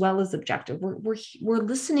subjective as well as objective. We're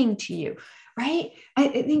listening to you, right? I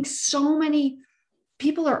think so many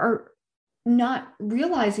people are not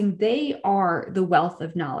realizing they are the wealth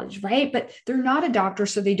of knowledge, right? But they're not a doctor,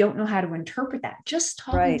 so they don't know how to interpret that. Just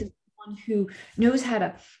talking to someone who knows how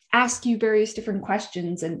to ask you various different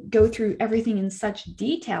questions and go through everything in such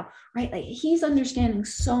detail, right? Like he's understanding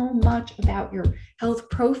so much about your health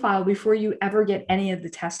profile before you ever get any of the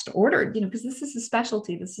tests ordered, because this is his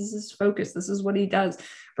specialty. This is his focus. This is what he does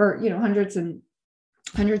for, hundreds and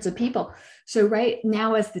hundreds of people. So right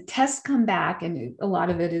now, as the tests come back, and a lot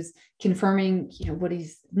of it is confirming, what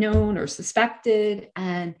he's known or suspected.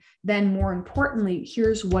 And then more importantly,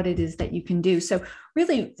 here's what it is that you can do. So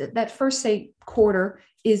really that first, say, quarter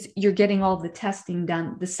is you're getting all the testing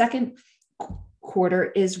done. The second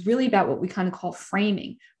quarter is really about what we kind of call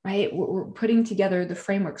framing, right? We're putting together the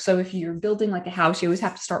framework. So if you're building like a house, you always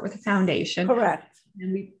have to start with a foundation. Correct.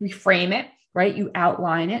 And we frame it, right? You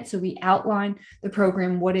outline it. So we outline the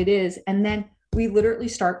program, what it is, and then we literally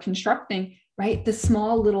start constructing, right? The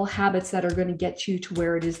small little habits that are going to get you to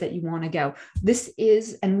where it is that you want to go. This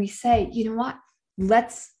is, and we say, you know what?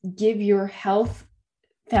 Let's give your health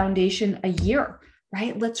foundation a year,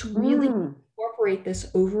 right? Let's really incorporate this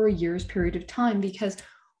over a year's period of time, because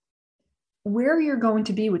where you're going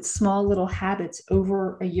to be with small little habits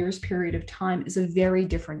over a year's period of time is a very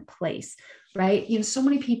different place, right? So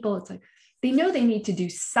many people, it's like, they know they need to do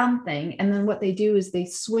something. And then what they do is they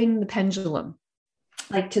swing the pendulum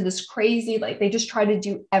like to this crazy, like they just try to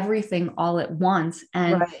do everything all at once,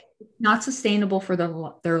 and it's not sustainable for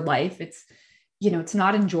their life. It's, it's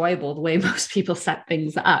not enjoyable the way most people set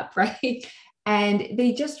things up. Right. And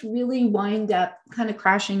they just really wind up kind of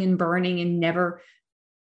crashing and burning and never,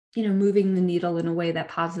 moving the needle in a way that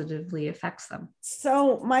positively affects them.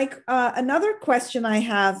 So Mike, another question I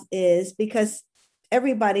have is, because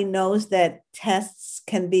everybody knows that tests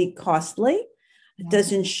can be costly.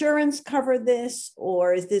 Does insurance cover this,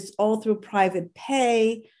 or is this all through private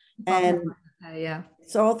pay?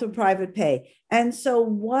 It's all through private pay. And so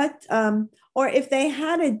what, or if they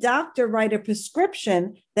had a doctor write a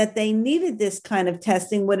prescription that they needed this kind of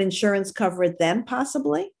testing, would insurance cover it then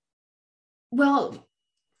possibly? Well,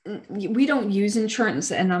 we don't use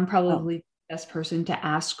insurance, and I'm probably the best person to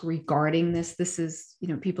ask regarding this. This is,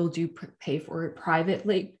 people do pay for it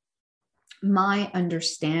privately. My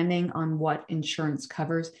understanding on what insurance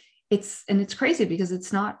covers, it's crazy because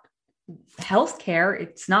it's not healthcare,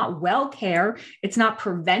 it's not well care, it's not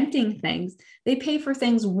preventing things. They pay for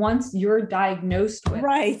things once you're diagnosed with.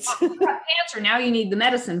 Right. You have cancer, now you need the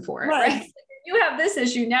medicine for it. Right. You have this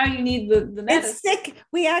issue, now you need the medicine. It's sick.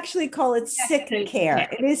 We actually call it sick care.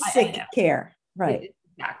 It is sick care. Right. It's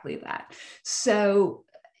exactly that. So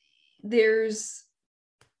there's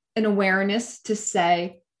an awareness to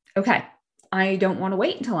say, okay, I don't want to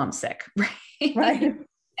wait until I'm sick. Right. And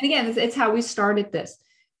again, it's how we started this.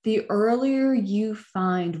 The earlier you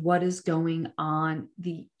find what is going on,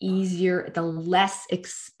 the easier, the less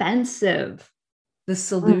expensive the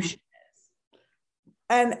solution is.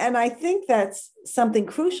 And I think that's something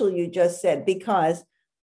crucial you just said, because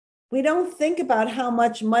we don't think about how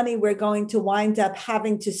much money we're going to wind up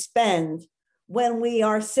having to spend when we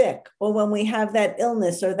are sick or when we have that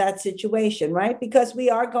illness or that situation, right? Because we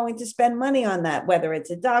are going to spend money on that, whether it's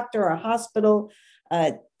a doctor or a hospital,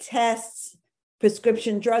 tests,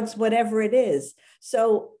 prescription drugs, whatever it is.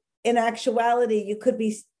 So in actuality, you could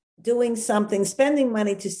be doing something, spending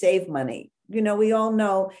money to save money. We all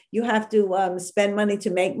know you have to spend money to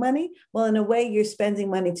make money. Well, in a way, you're spending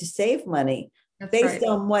money to save money. That's based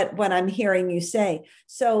on what I'm hearing you say.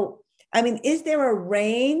 So, I mean, is there a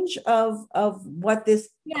range of what this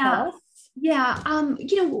costs? Yeah.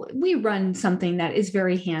 We run something that is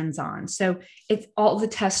very hands-on. So it's all the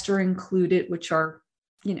tests are included, which are,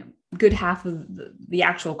 good half of the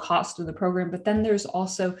actual cost of the program. But then there's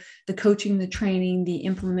also the coaching, the training, the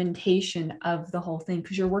implementation of the whole thing,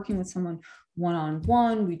 because you're working with someone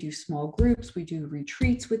one-on-one. We do small groups, we do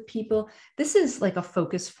retreats with people. This is like a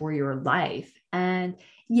focus for your life. And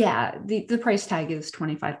the price tag is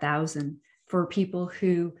 $25,000 for people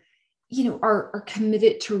who, are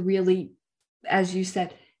committed to really, as you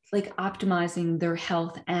said, like optimizing their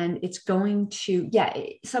health. And it's going to,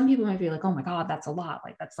 some people might be like, oh my God, that's a lot.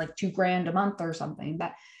 Like that's like $2,000 a month or something.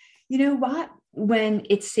 But you know what? When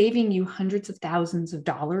it's saving you hundreds of thousands of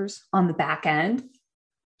dollars on the back end,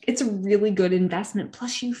 it's a really good investment.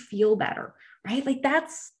 Plus you feel better, right? Like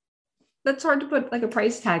that's hard to put like a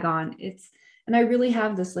price tag on. And I really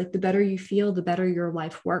have this, like the better you feel, the better your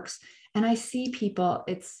life works. And I see people,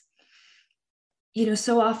 it's,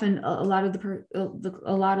 so often a lot of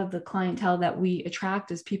the clientele that we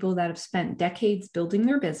attract is people that have spent decades building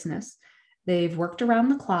their business. They've worked around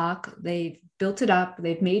the clock. They've built it up.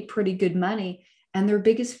 They've made pretty good money. And their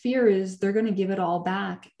biggest fear is they're going to give it all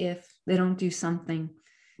back if they don't do something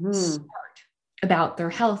smart about their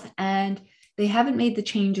health. And they haven't made the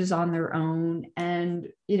changes on their own. And,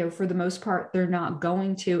 for the most part, they're not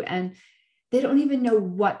going to, and they don't even know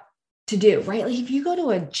what to do, right? Like if you go to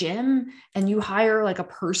a gym and you hire like a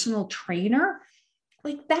personal trainer,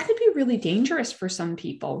 like that could be really dangerous for some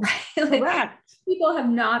people, right? Like people have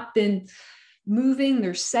not been moving,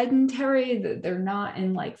 they're sedentary, they're not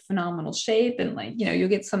in like phenomenal shape. And like, you'll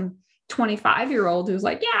get some 25-year-old who's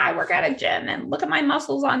like, yeah, I work at a gym and look at my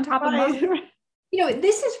muscles on top of muscles.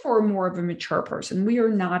 This is for more of a mature person. We are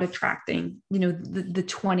not attracting, the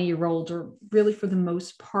 20-year-old, or really for the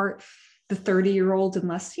most part, the 30-year-olds,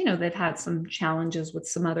 unless, they've had some challenges with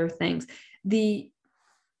some other things. The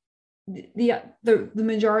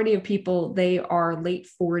majority of people, they are late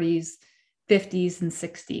 40s, 50s and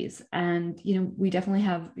 60s. And, we definitely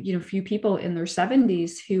have, a few people in their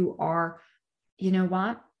 70s who are, you know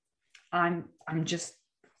what, I'm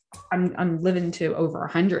living to over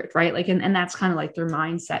 100, right? Like, and that's kind of like their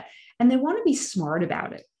mindset, and they want to be smart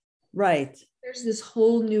about it. Right. There's this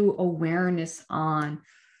whole new awareness on,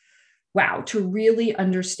 wow, to really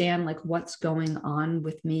understand like what's going on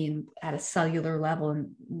with me and at a cellular level,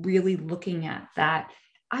 and really looking at that.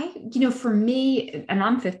 For me, and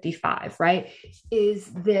I'm 55, right?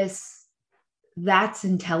 That's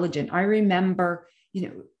intelligent. I remember,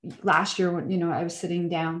 last year when, I was sitting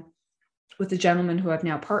down with a gentleman who I've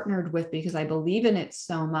now partnered with because I believe in it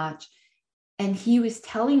so much. And he was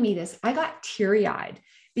telling me this, I got teary-eyed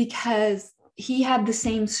because he had the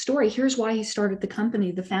same story. Here's why he started the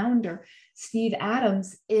company. The founder, Steve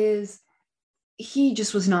Adams, he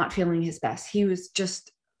just was not feeling his best. He was just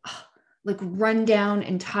like run down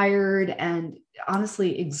and tired and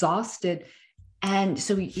honestly exhausted. And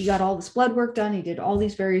so he got all this blood work done. He did all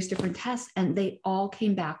these various different tests, and they all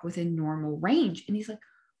came back within normal range. And he's like,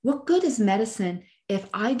 what good is medicine if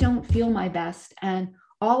I don't feel my best and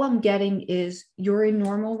all I'm getting is you're in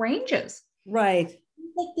normal ranges? Right.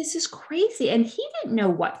 Like, this is crazy. And he didn't know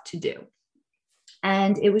what to do.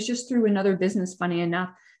 And it was just through another business, funny enough,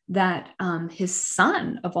 that his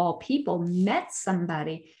son, of all people, met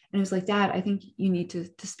somebody and was like, Dad, I think you need to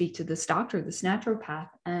speak to this doctor, this naturopath.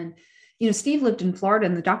 And, Steve lived in Florida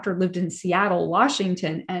and the doctor lived in Seattle,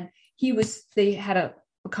 Washington. And they had a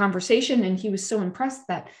conversation, and he was so impressed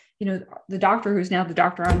that, the doctor, who's now the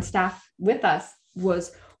doctor on staff with us,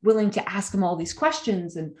 was willing to ask him all these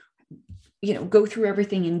questions and, go through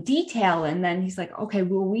everything in detail. And then he's like, okay,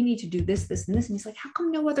 well, we need to do this, this, and this. And he's like, how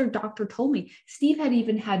come no other doctor told me? Steve had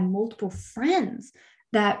even had multiple friends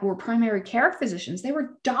that were primary care physicians. They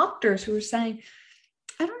were doctors who were saying,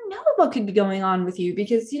 I don't know what could be going on with you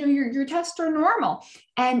because, your tests are normal.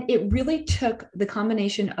 And it really took the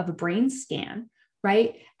combination of a brain scan,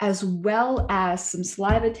 right, as well as some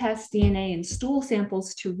saliva tests, DNA, and stool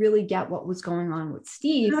samples to really get what was going on with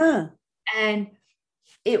Steve. And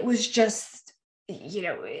it was just,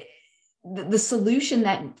 the solution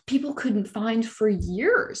that people couldn't find for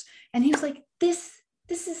years. And he was like, this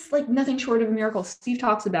is like nothing short of a miracle. Steve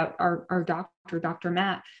talks about our doctor, Dr.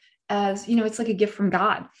 Matt, as, it's like a gift from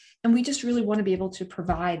God. And we just really want to be able to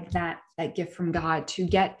provide that gift from God, to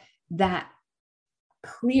get that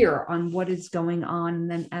clear on what is going on.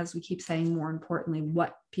 And then, as we keep saying, more importantly,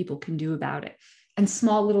 what people can do about it, and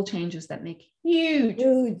small little changes that make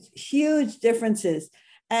huge differences.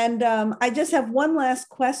 And I just have one last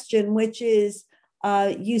question, which is,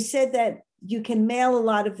 you said that you can mail a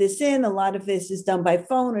lot of this in. A lot of this is done by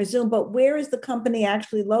phone or Zoom, but where is the company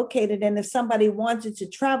actually located? And if somebody wanted to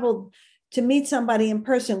travel to meet somebody in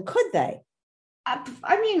person, could they?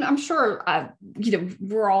 I'm sure,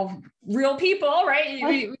 we're all real people, right?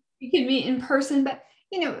 You can meet in person, but,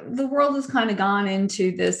 the world has kind of gone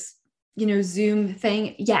into this, Zoom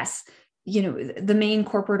thing. Yes. The main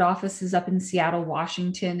corporate office is up in Seattle,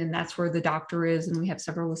 Washington, and that's where the doctor is. And we have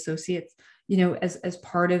several associates, as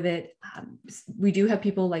part of it. We do have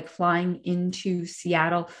people like flying into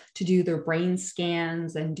Seattle to do their brain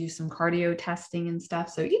scans and do some cardio testing and stuff.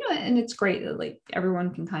 So, and it's great that like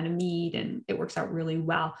everyone can kind of meet, and it works out really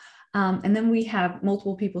well. And then we have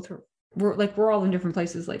multiple people we're all in different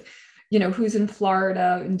places, like, who's in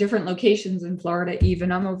Florida, in different locations in Florida.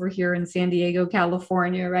 Even I'm over here in San Diego,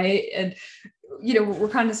 California. Right. And, we're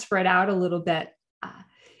kind of spread out a little bit.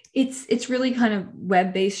 It's really kind of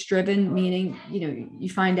web-based driven, meaning, you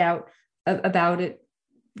find out about it,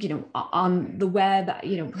 on the web,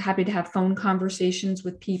 happy to have phone conversations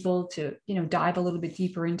with people to, dive a little bit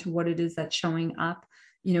deeper into what it is that's showing up,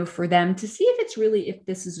 for them to see if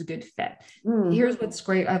this is a good fit. Here's what's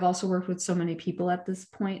great. I've also worked with so many people at this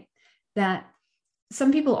point that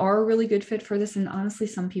some people are a really good fit for this. And honestly,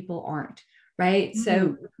 some people aren't. Right.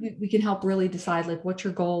 So we can help really decide like, what's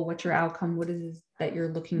your goal, what's your outcome, what is it that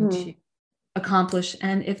you're looking to accomplish.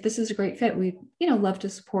 And if this is a great fit, we, love to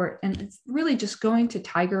support. And it's really just going to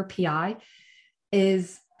Tiger PI,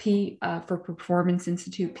 is P for Performance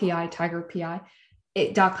Institute, PI, Tiger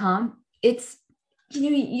PI.com. It's,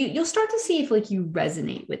 you'll start to see if like you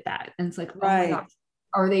resonate with that. And it's like, oh my gosh,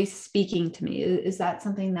 Are they speaking to me? Is that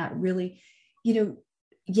something that really,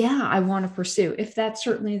 yeah, I want to pursue? If that's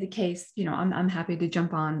certainly the case, I'm happy to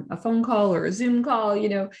jump on a phone call or a Zoom call,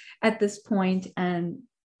 at this point and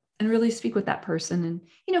really speak with that person and,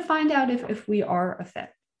 find out if we are a fit.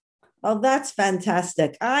 Oh, that's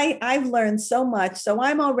fantastic. I've learned so much. So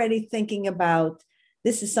I'm already thinking about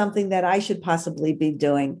this is something that I should possibly be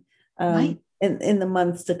doing Right. in the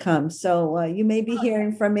months to come. So you may be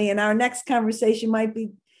hearing from me, and our next conversation might be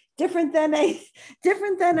different than a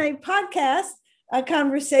podcast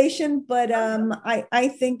conversation. But I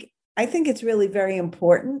think it's really very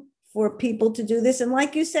important for people to do this. And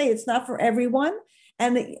like you say, it's not for everyone,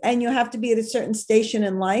 and you have to be at a certain station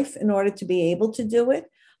in life in order to be able to do it.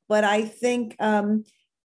 But I think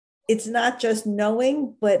it's not just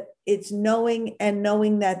knowing, but it's knowing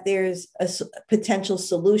that there's a potential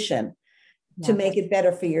solution to make it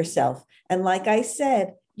better for yourself. And like I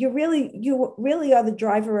said, you really are the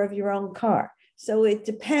driver of your own car. So it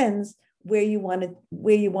depends where you want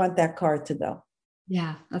that car to go.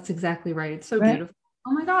 Yeah, that's exactly right. It's so beautiful.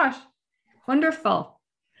 Oh my gosh. Wonderful.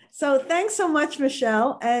 So thanks so much,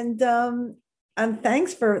 Michelle. And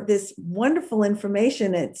thanks for this wonderful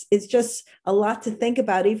information. It's just a lot to think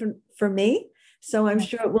about, even for me. So I'm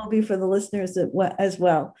sure it will be for the listeners as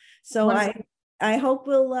well. So wonderful. I hope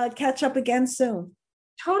we'll catch up again soon.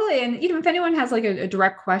 Totally. And if anyone has like a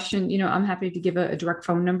direct question, I'm happy to give a direct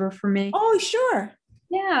phone number for me. Oh, sure.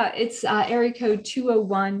 Yeah. It's area code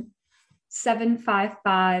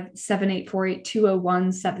 201-755-7848,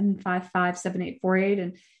 201-755-7848.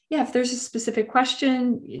 And yeah, if there's a specific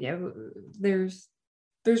question, there's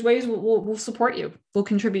ways we'll support you. We'll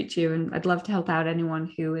contribute to you. And I'd love to help out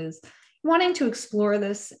anyone who is wanting to explore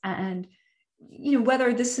this and,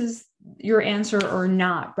 whether this is your answer or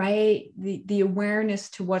not, right? The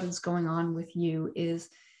awareness to what is going on with you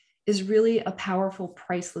is really a powerful,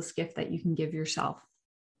 priceless gift that you can give yourself.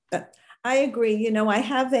 I agree. I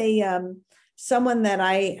have someone that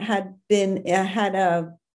I had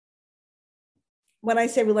a, when I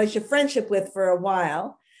say relationship, friendship with for a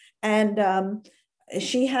while. And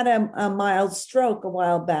she had a mild stroke a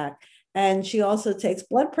while back. And she also takes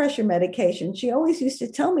blood pressure medication. She always used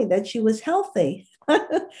to tell me that she was healthy.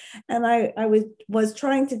 And I was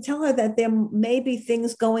trying to tell her that there may be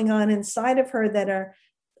things going on inside of her that are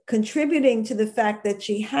contributing to the fact that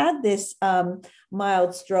she had this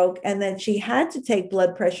mild stroke and that she had to take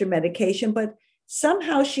blood pressure medication, but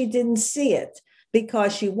somehow she didn't see it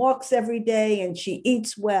because she walks every day and she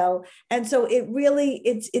eats well. And so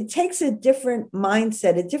it takes a different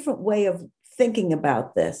mindset, a different way of thinking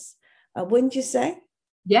about this. Wouldn't you say?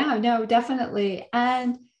 Yeah, no, definitely.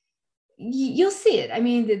 And you'll see it. I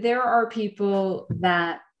mean, there are people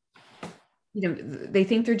that, they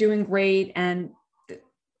think they're doing great and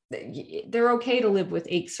they're okay to live with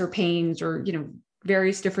aches or pains or,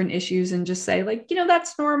 various different issues and just say like,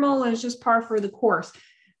 that's normal and it's just par for the course.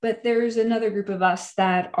 But there's another group of us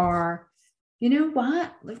that are,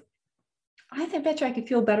 what? Like, I bet you I could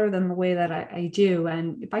feel better than the way that I do.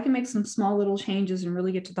 And if I can make some small little changes and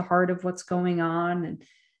really get to the heart of what's going on and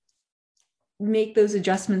make those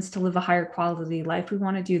adjustments to live a higher quality life, we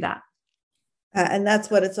want to do that. And that's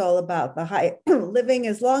what it's all about. Living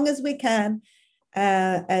as long as we can,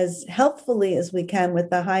 as helpfully as we can with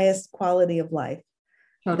the highest quality of life.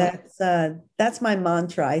 Totally. That's my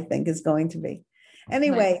mantra, I think, is going to be.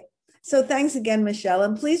 Anyway, nice. So thanks again, Michelle.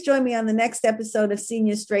 And please join me on the next episode of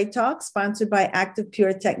Senior Straight Talk, sponsored by Active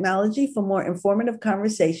Pure Technology, for more informative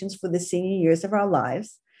conversations for the senior years of our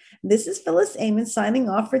lives. This is Phyllis Amon signing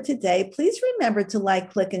off for today. Please remember to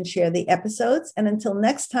like, click, and share the episodes. And until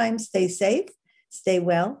next time, stay safe, stay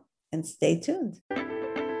well, and stay tuned.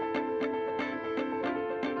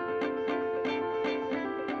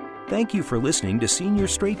 Thank you for listening to Senior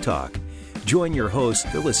Straight Talk. Join your host,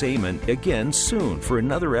 Phyllis Amon, again soon for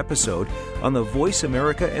another episode on the Voice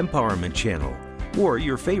America Empowerment Channel or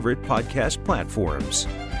your favorite podcast platforms.